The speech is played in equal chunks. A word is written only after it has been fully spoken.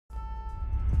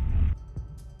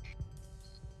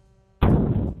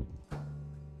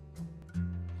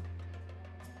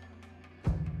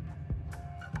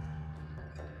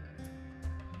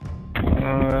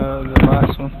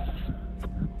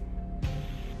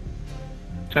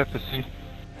Have to see.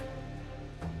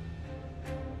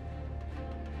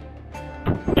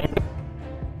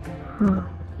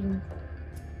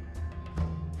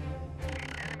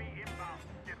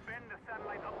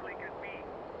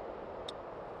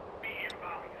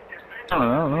 I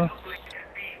don't know.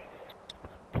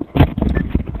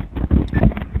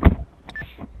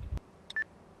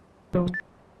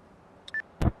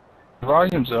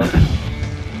 Volume's up.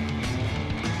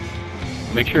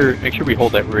 Make sure we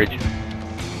hold that ridge.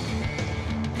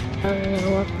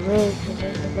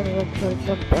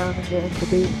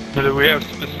 Do we have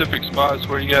specific spots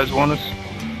where you guys want us?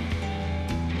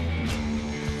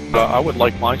 I would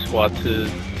like my squad to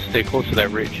stay close to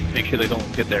that ridge. Make sure they don't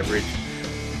hit that ridge.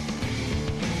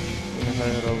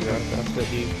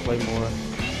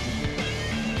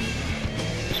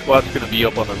 The squad's gonna be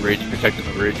up on the ridge, protecting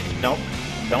the ridge. Don't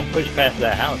push past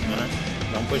that house, man.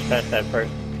 Don't push past that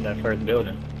first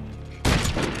building.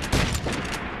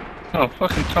 Oh,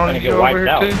 fucking Tony, Get you over wiped here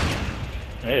out. too?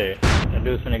 Hey, that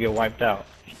dude's gonna get wiped out.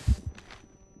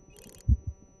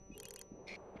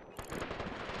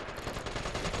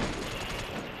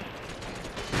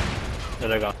 There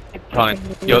they go. Fine.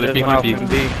 Yo, they're behind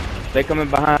B. They coming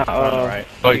behind. Right.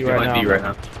 Oh, he's behind B right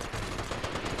now.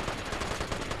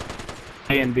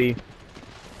 A and B.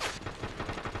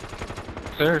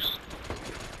 Stairs.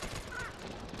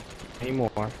 Any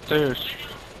more? Stairs.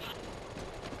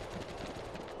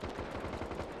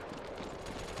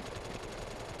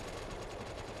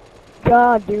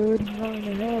 God, dude, he's running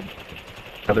ahead.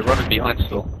 Yeah, they're running behind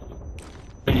still.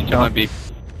 What are you telling B.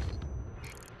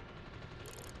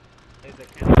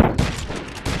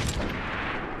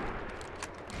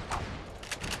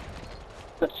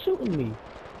 What's shooting me?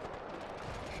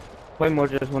 Claymore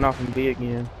just went off in B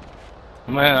again.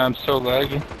 Man, I'm so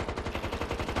laggy.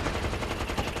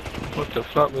 What the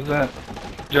fuck was that?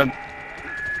 Jumped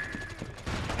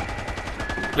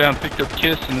down, picked up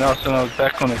Kiss, and all of a sudden I was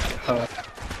back on the.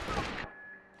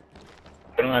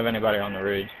 We don't have anybody on the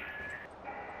ridge.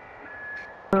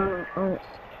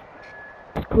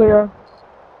 It's clear.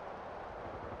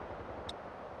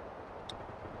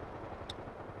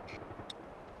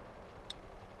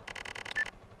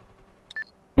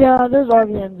 Yeah, there's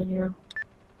RvNs in here.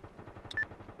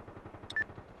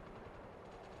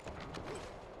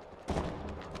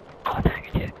 Oh, dang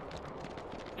it.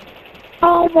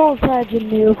 Almost had you,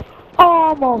 Nuke.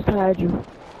 Almost had you.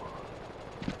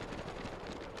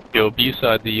 Yo, B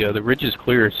side, the ridge is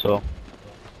clear, so.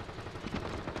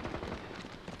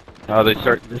 They're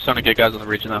starting to get guys on the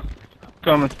ridge now.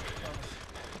 Coming.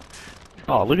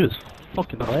 Oh, look at this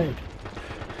fucking lag.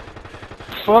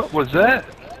 Fuck was that?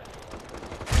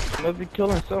 Must be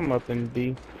killing something up in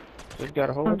B. Just got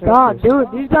a whole. Oh God,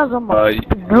 dude, these guys are my Yeah,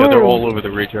 they're all over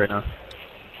the ridge right now.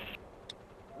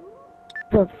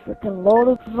 The freaking load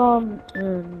of them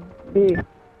in B.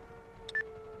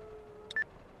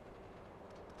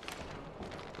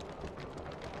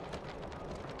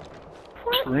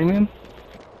 Screaming?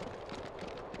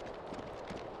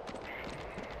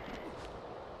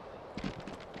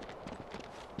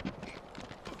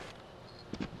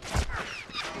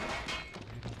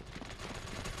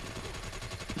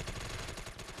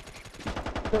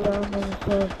 Around on the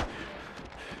side.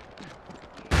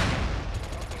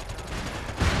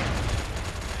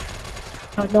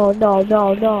 No.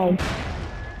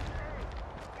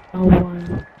 No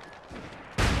one.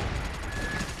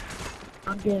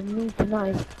 I'm getting me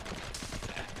tonight.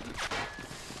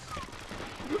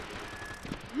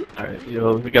 Alright,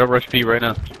 yo, we gotta rush B right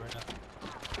now.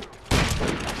 I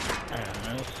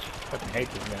fucking hate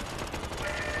this guy.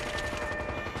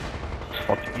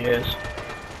 Fucking yes.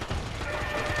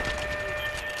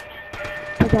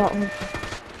 I got one.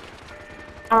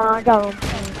 I got one.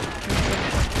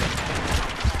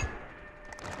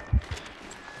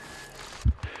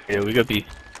 Yeah, we got B.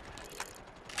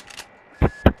 The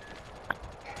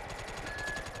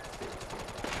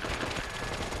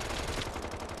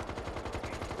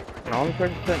only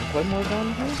person setting Claymore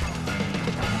down here?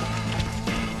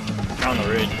 They're on the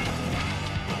ridge.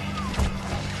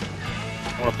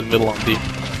 We're up the middle on B.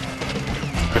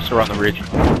 Rest are on the ridge.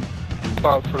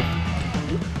 Spot for.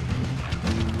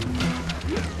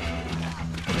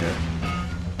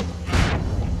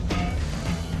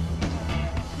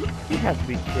 You have to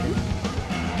be kidding me.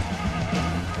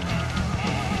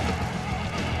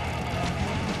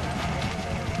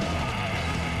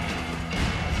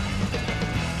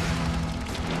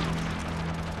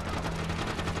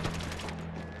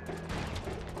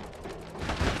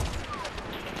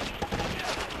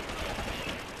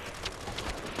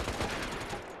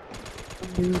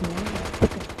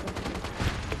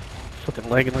 Fucking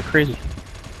lagging like crazy.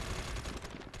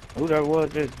 Who that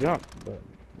was just jumped, but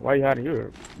why you out of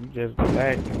here? You just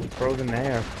lagged and froze in the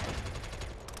air.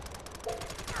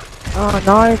 Oh,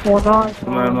 nice one, nice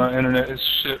Man, one. my internet is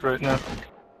shit right now.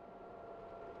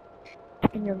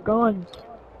 And your gun.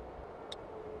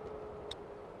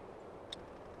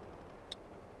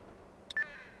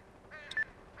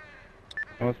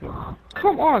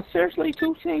 Come on, seriously,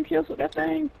 2 team kills with that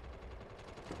thing?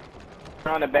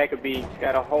 We're on the back of B.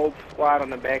 Got a whole squad on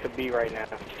the back of B right now.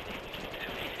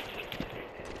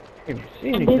 I can't see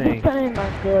And this anything. thing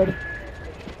not good.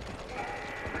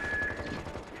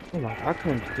 I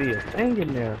couldn't see a thing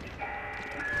in there.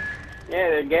 Yeah,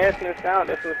 they're gassing us out.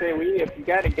 That's what I say. If you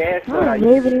got a gas I out,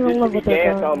 don't even there know should be what they're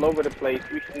gas doing. all over the place.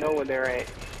 We should know where they're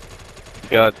at.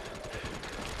 God.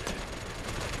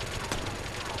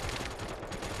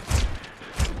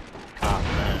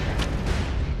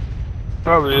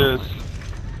 Probably is.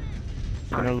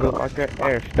 And it looked like an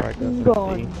airstrike up in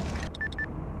Gone. the sea.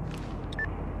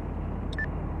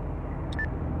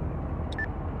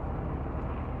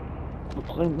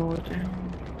 Brooklyn, North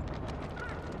Town.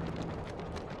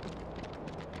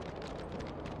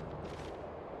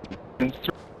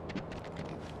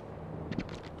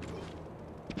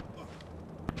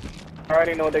 I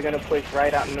already know they're gonna push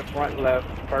right out in the front left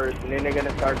first, and then they're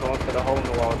gonna start going to the hole in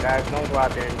the wall. Guys, don't go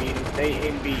out there and beat them. Stay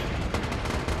in B.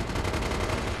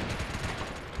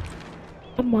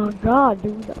 Oh my god,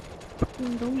 dude. That's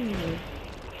fucking doing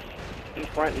In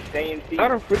front and stay in C. I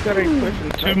don't freak out ain't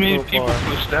pushing Too many so people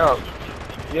far. pushed out.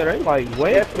 Yeah, they like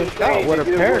way That's pushed insane. out with a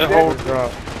They did parachute whole-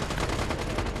 drop.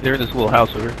 They're in this little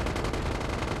house over here.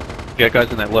 Got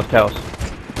guys in that left house.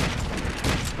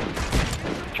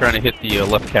 Trying to hit the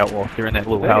left catwalk. They're in that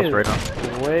little house right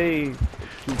now. Way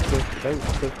too pushed. They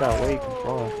pushed out way too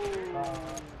far.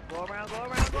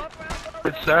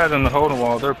 It's sad on the holding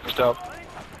wall. They're pushed out.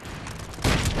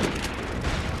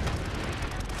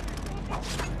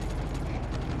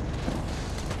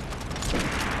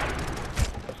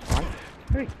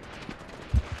 Hey.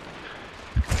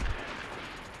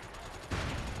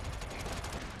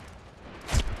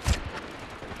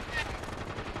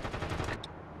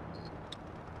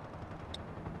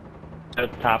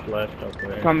 That's top left over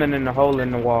there. Coming in the hole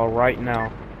in the wall right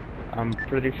now. I'm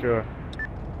pretty sure.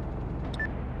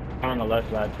 On the left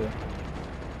side too.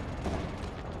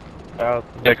 Uh,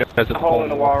 Yeah, guys at the Hole in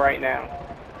the wall right now.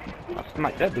 I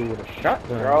sniped that dude with a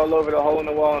shotgun. They're all over the hole in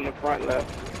the wall in the front left.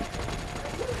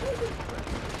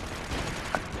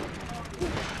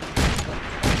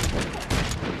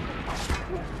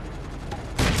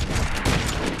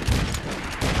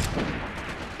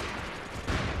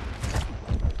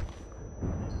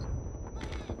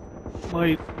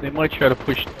 They might try to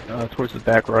push towards the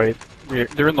back right.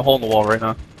 They're in the hole in the wall right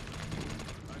now.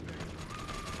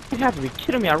 You have to be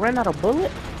kidding me. I ran out of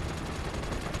bullets.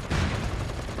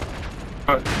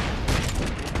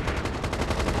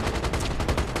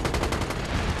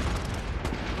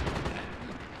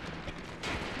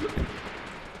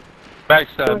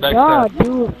 Backside, Oh backside. god,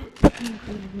 dude. Fucking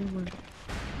doing.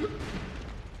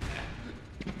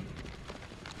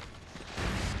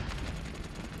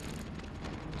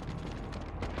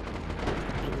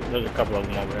 There's a couple of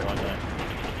them over there on that.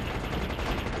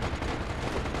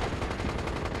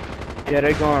 Yeah,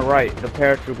 they going right. The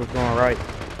paratrooper's going right.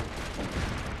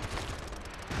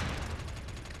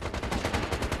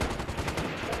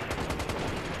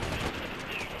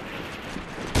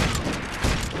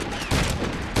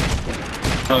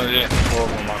 Oh yeah. Four of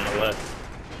them on the left.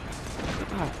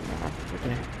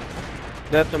 Okay.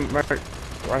 That's the merc.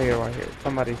 Right here, right here.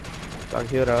 Somebody. I can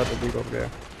hear the other dude over there.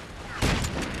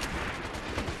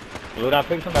 Dude, I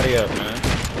picked somebody up, man.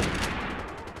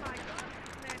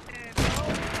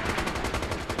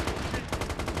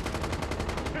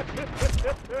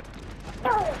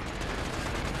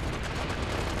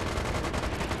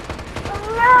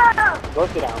 Go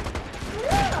sit down.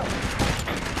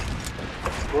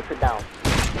 Go sit down.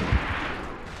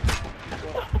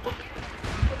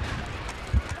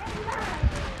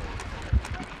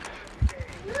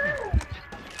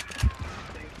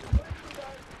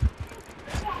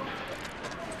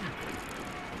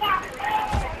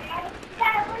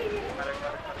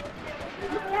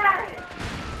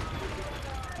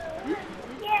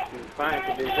 Fine,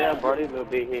 because this there brought his little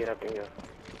big head up in here.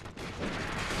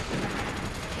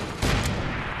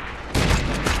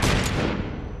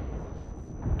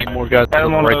 More guys Got on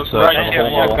him the on right the side right of the hand hole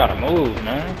in wall. the wall. Gotta move,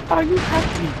 man. Oh, you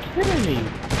have to be kidding me.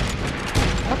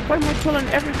 I play on killing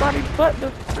everybody but the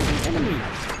freaking enemy.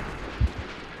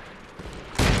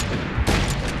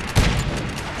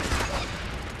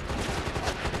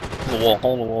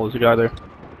 Hole in the wall. There's a guy there.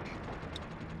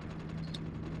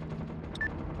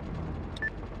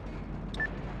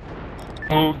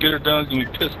 We'll get her done, gonna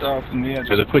be pissed off in the end.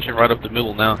 So they're pushing right up the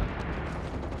middle now.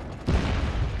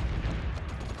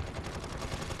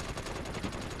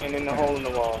 And in the hole in the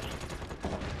wall.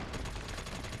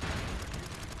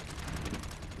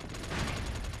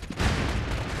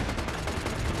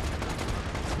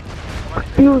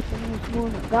 Houston this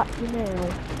morning got you now.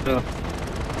 Yeah.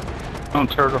 Hold on,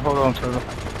 Turtle. Hold on, Turtle.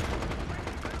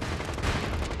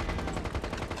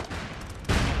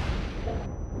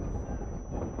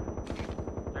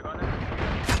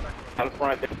 On the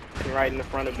front, right in the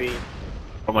front of B.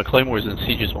 Oh, my claymores and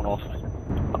C just went off.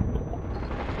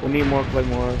 We need more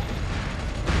claymores.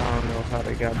 I don't know how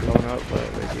they got blown up,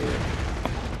 but they did.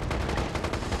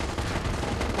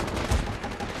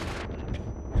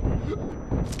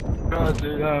 God,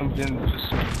 dude, I'm getting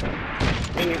just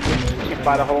Any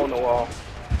by the hole in the wall.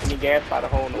 Any gas by the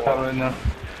hole in the out wall. right now.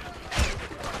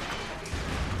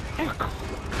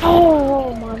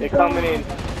 Oh my They're god. coming in.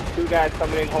 2 guys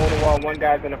coming in, hole in the wall. 1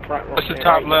 guy's in the front. That's the right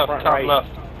top in the left, front top right. left.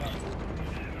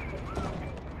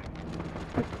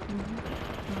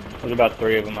 There's about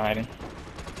 3 of them hiding.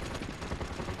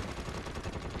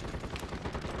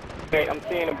 Okay, I'm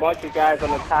seeing a bunch of guys on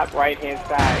the top right-hand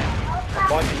side. A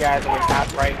bunch of guys on the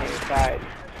top right-hand side.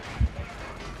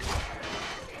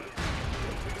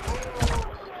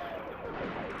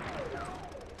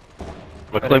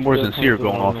 My claymores and C are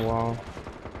going off.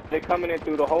 They're coming in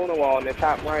through the hole in the wall in the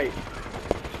top right.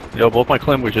 Yo, both my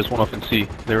claymores just went off in C.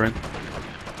 They're in.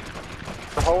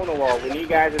 The hole in the wall. We need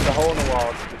guys at the hole in the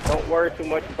wall. Don't worry too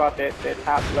much about that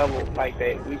top level like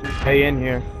that. We just Stay in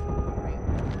here.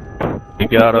 You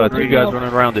got 2 guys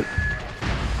running around it.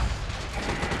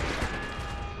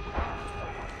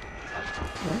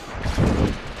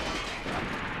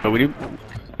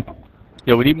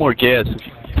 We need more gas.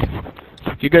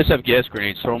 If you guys have gas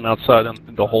grenades, throw them outside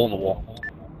in the hole in the wall.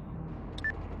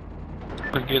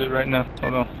 I'll get it right now.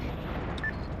 Hold on.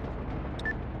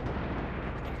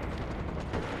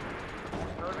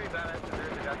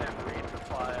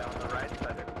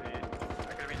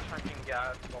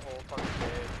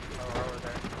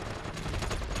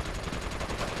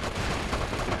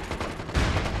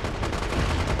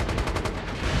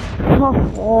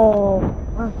 Oh.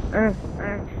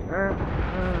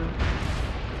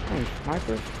 Hey,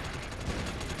 sniper.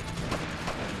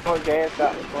 more gas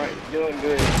out in front. Doing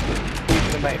good.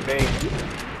 Keeping them at bay.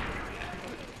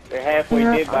 They're halfway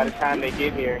dead by the time they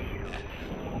get here.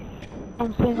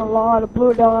 I'm seeing a lot of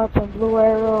blue dots and blue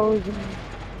arrows and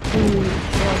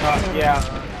Yeah.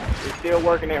 They're still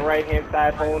working that right-hand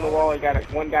side hole in the wall. You got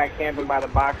one guy camping by the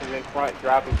boxes in front,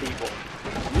 dropping people.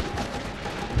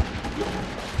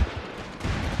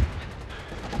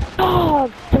 Oh,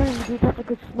 dang, dude, that's a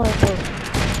good sniper.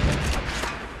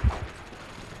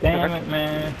 Damn it,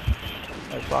 man.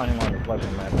 That's why I didn't want to plug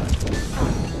in that.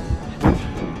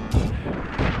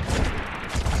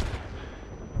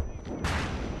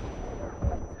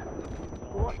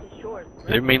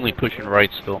 They're mainly pushing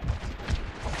right still.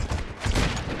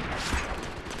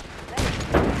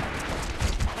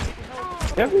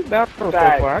 Every battle so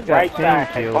Side, far, I got right 10 side.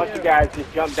 A kills. bunch of guys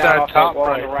just jumped down Side, off that top wall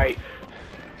on right. the right.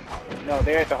 No,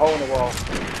 they're at the hole in the wall.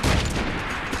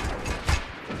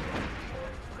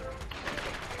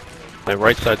 The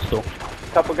right side still.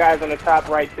 Couple guys on the top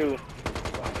right too.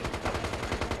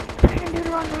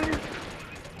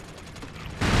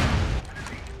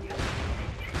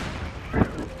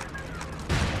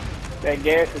 That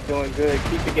gas is doing good.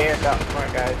 Keep the gas out in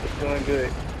front, guys. It's doing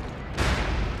good.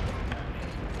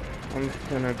 I'm just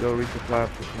gonna go resupply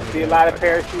for some. See a lot of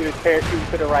parachuters parachuting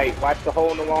to the right. Watch the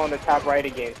hole in the wall on the top right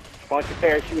again. Bunch of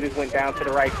parachuters went down to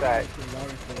the right side.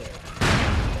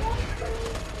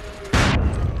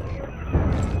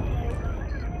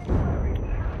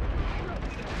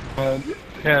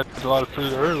 He had a lot of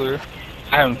food earlier.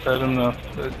 I haven't fed him though.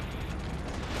 But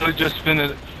we just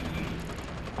finished.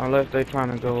 Unless they're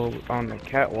trying to go on the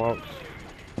catwalks.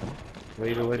 But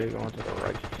either way, they're going to the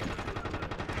right.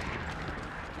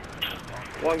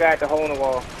 One guy at the hole in the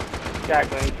wall.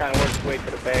 Shotgun, he's trying to work his way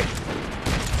to the back.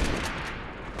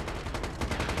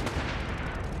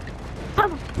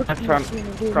 I'm trying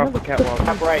to cross the catwalk.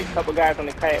 Top right, couple guys on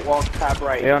the catwalk, top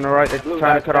right. They're on the right, they're Blue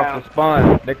trying to lights cut down. off the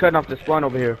spawn. They're cutting off the spawn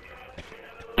over here.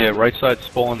 Yeah, right side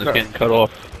spawn is getting cut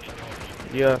off.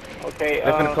 Yeah, Okay,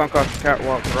 they're gonna clunk off the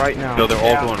catwalk right now. No, they're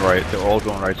all going right. They're all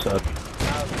going right side.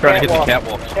 Trying to hit the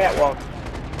catwalks. Catwalk.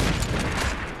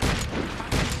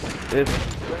 This.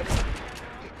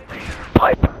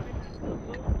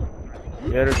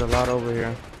 Yeah, there's a lot over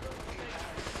here.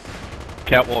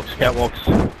 Catwalks.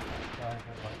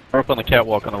 We're up on the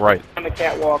catwalk on the right. On the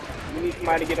catwalk. We need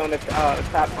somebody to get on the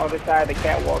top other side of the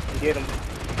catwalk and get them.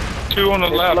 Two on the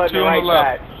There's left, blood two on on the the right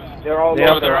left. side. They're all Yeah,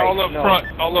 over the they're right. all up No.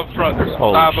 front. All up front. There's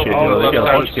Holy 5 of shit, them on the you got a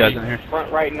left bunch of guys in here.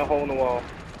 Front right in the hole in the wall.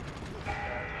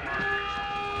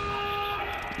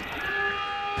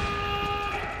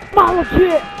 Mama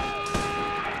shit!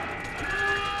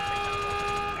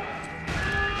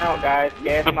 Out, guys.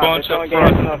 Gas A them out. bunch They're up throwing gas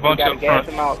front, enough. a bunch We gotta up gas front.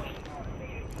 them out.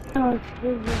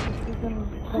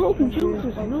 Smoking juice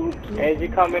is milky. As you're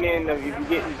coming in, if you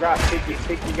getting dropped,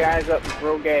 pick your guys up and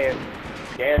throw gas.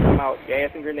 Gas them out.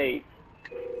 Gas and grenades.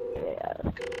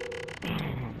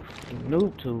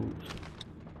 Noob tubes.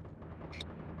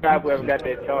 God, whoever got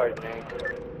that charge, man.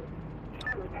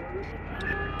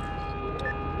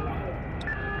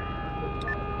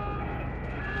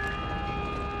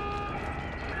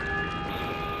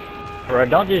 Bro,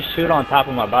 don't just shoot on top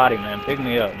of my body, man. Pick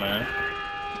me up, man.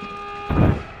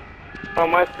 On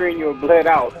my screen, you were bled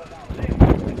out.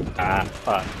 Ah,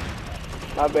 fuck.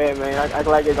 My bad, man. I act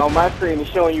like it's on my screen. It's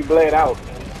showing you bled out.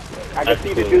 I could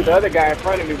see the dude, the other guy in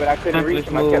front of me, but I couldn't reach Let's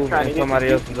him. I kept move, trying to and hit somebody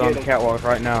the else dude is to on get the him. catwalk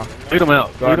right now. Lead them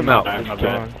out. Lead them out. My bad.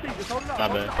 My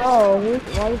bad. Oh,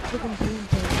 why is freaking team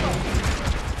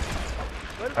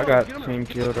I got team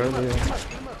killed earlier.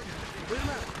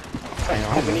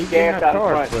 Damn, We I'm need gas out in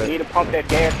charge, front. but We need to pump that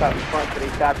gas out in front so they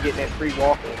stop getting that free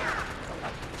walking.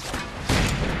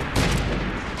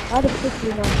 I had a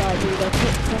 15 on that dude. I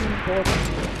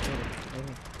put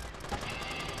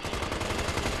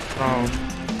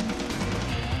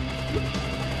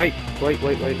Wait.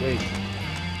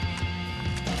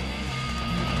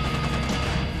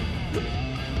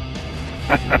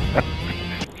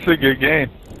 It's a good game.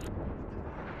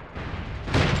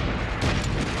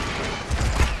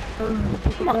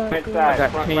 Right side,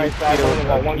 got front team right side, killed on the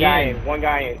wall. One guy again. in, one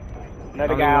guy in.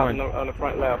 Another Only guy out one. on the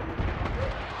front left.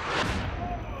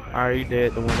 Alright, you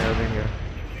dead, the one that was in here.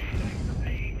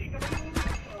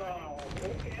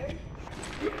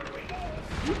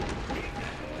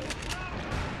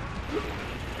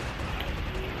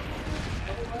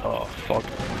 Oh, fuck.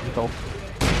 Help.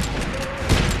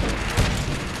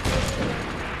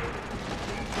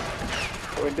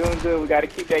 We're doing good. We got to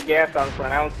keep that gas out in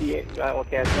front. I don't see it.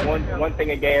 Okay, one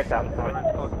thing of gas out in front.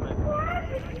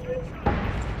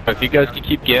 If you guys can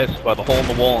keep gas by the hole in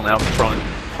the wall and out in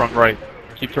front right,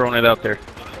 keep throwing it out there.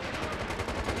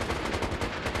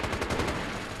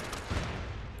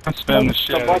 I'm spamming the A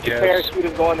shit out of bunch of gas.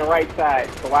 parachuters going the right side.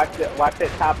 So watch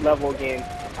that top level again.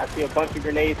 I see a bunch of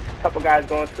grenades. A couple guys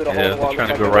going to the hole in the wall. they're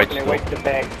trying to Looks go like right they're working their way to the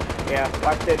back. Yeah,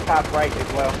 watch that top right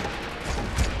as well.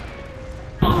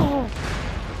 Oh.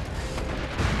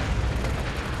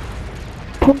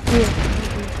 Pump you.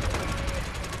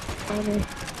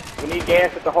 We need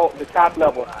gas at the top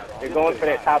level. They're going for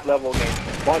that top level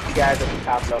again. A bunch of guys at the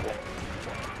top level.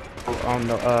 On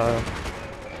the,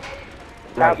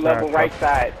 Top level, right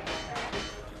side.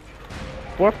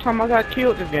 Fourth time I got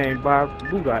killed this game by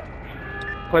Blue Dot.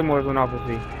 Claymore's went off to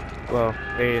see. Well,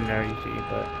 they in there, you see,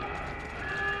 but...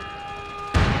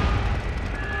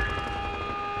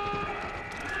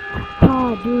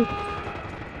 God, dude.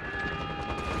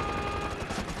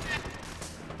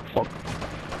 Fuck.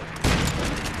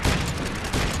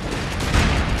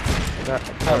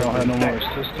 I don't have no more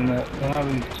assist in that. I'm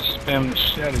having to spam the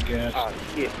shit out of gas. Oh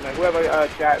shit, man. Whoever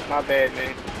shot, my bad,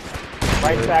 man.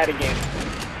 Right side again.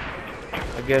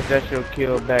 I guess that's your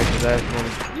kill back, because that's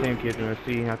when team kids in the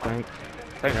C, I think.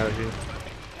 I think that was you.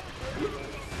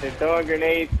 They're throwing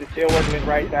grenades. They're still working this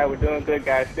right side. We're doing good,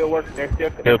 guys. Still working. They're still.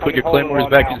 Yeah, put your claymores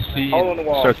back in C Hole in the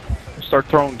wall. and start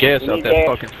throwing gas We out need that gas.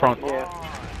 fucking front. Yeah.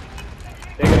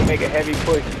 They're gonna make a heavy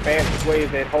push. The fastest way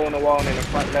is that hole in the wall and in the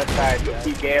front left side. Just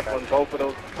keep gas on both of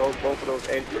those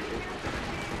entrances.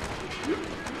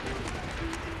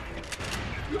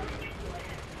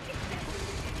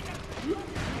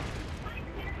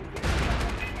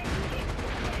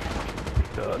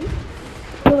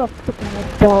 Put a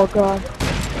freaking dog on.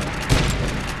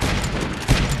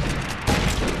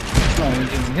 Not even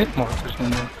getting hit markers no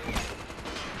more.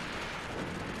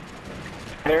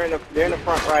 They're in the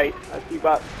front right. I see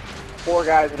about 4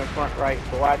 guys in the front right.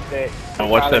 So watch that. And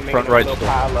watch Probably that making front a right little still.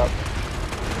 pile up.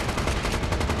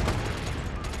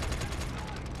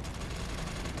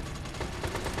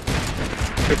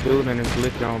 Good dude and his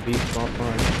glitch on beast on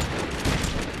front.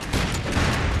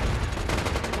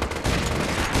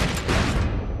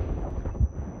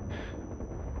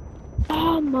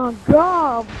 Oh my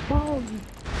god, balls.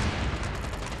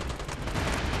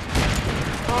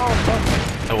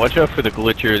 Oh, Now watch out for the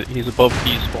glitcher. He's above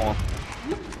P spawn.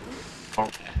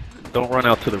 Don't run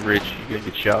out to the ridge. You're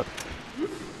gonna get shot.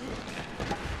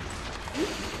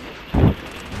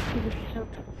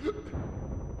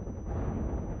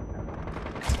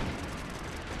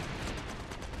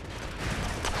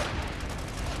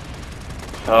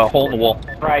 Hole in the wall.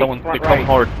 Right, They're front coming right.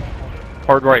 hard.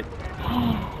 Hard right.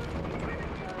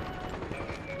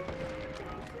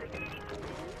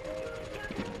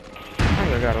 I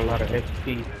think I got a lot of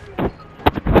XP.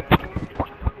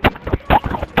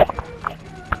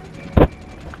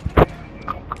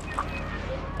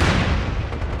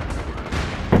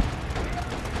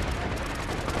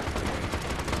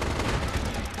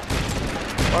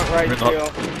 Front right Bring up. kill.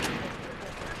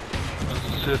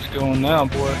 How's the shit's going now,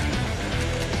 boy?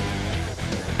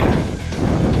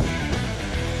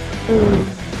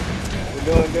 We're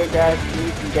doing good, guys. We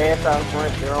need some gas out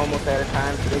front. They're almost out of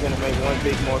time, so they're going to make one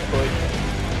big more push.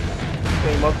 I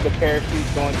think most of the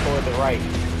parachutes going toward the right.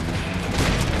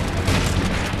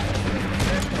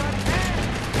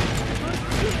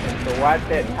 So watch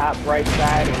that top right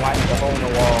side and watch the hole in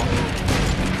the wall.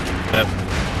 Yep.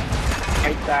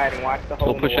 Right side and watch the hole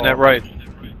Still in the pushing wall. that right.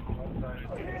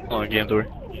 Hold on again, Dory.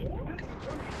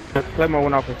 Claymore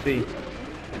went off a C.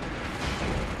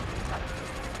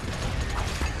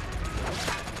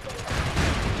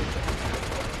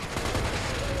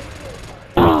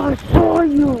 Oh, I saw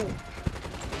you.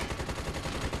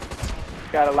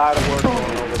 Got a lot of work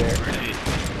going over there.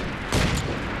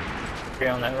 Be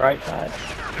on that right side.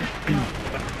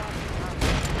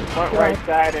 Front right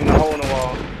side and the hole in the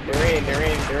wall. They're in, they're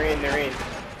in, they're in, they're in.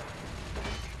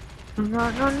 No,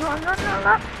 no, no, no, no,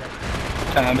 no.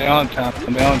 Time, be on time,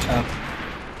 be on time.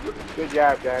 Good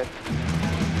job, guys.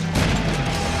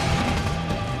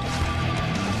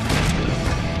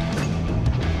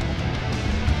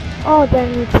 Oh,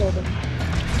 then you killed him.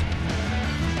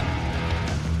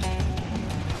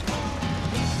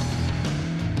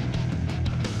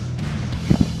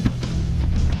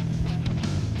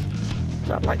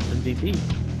 Got like some DP.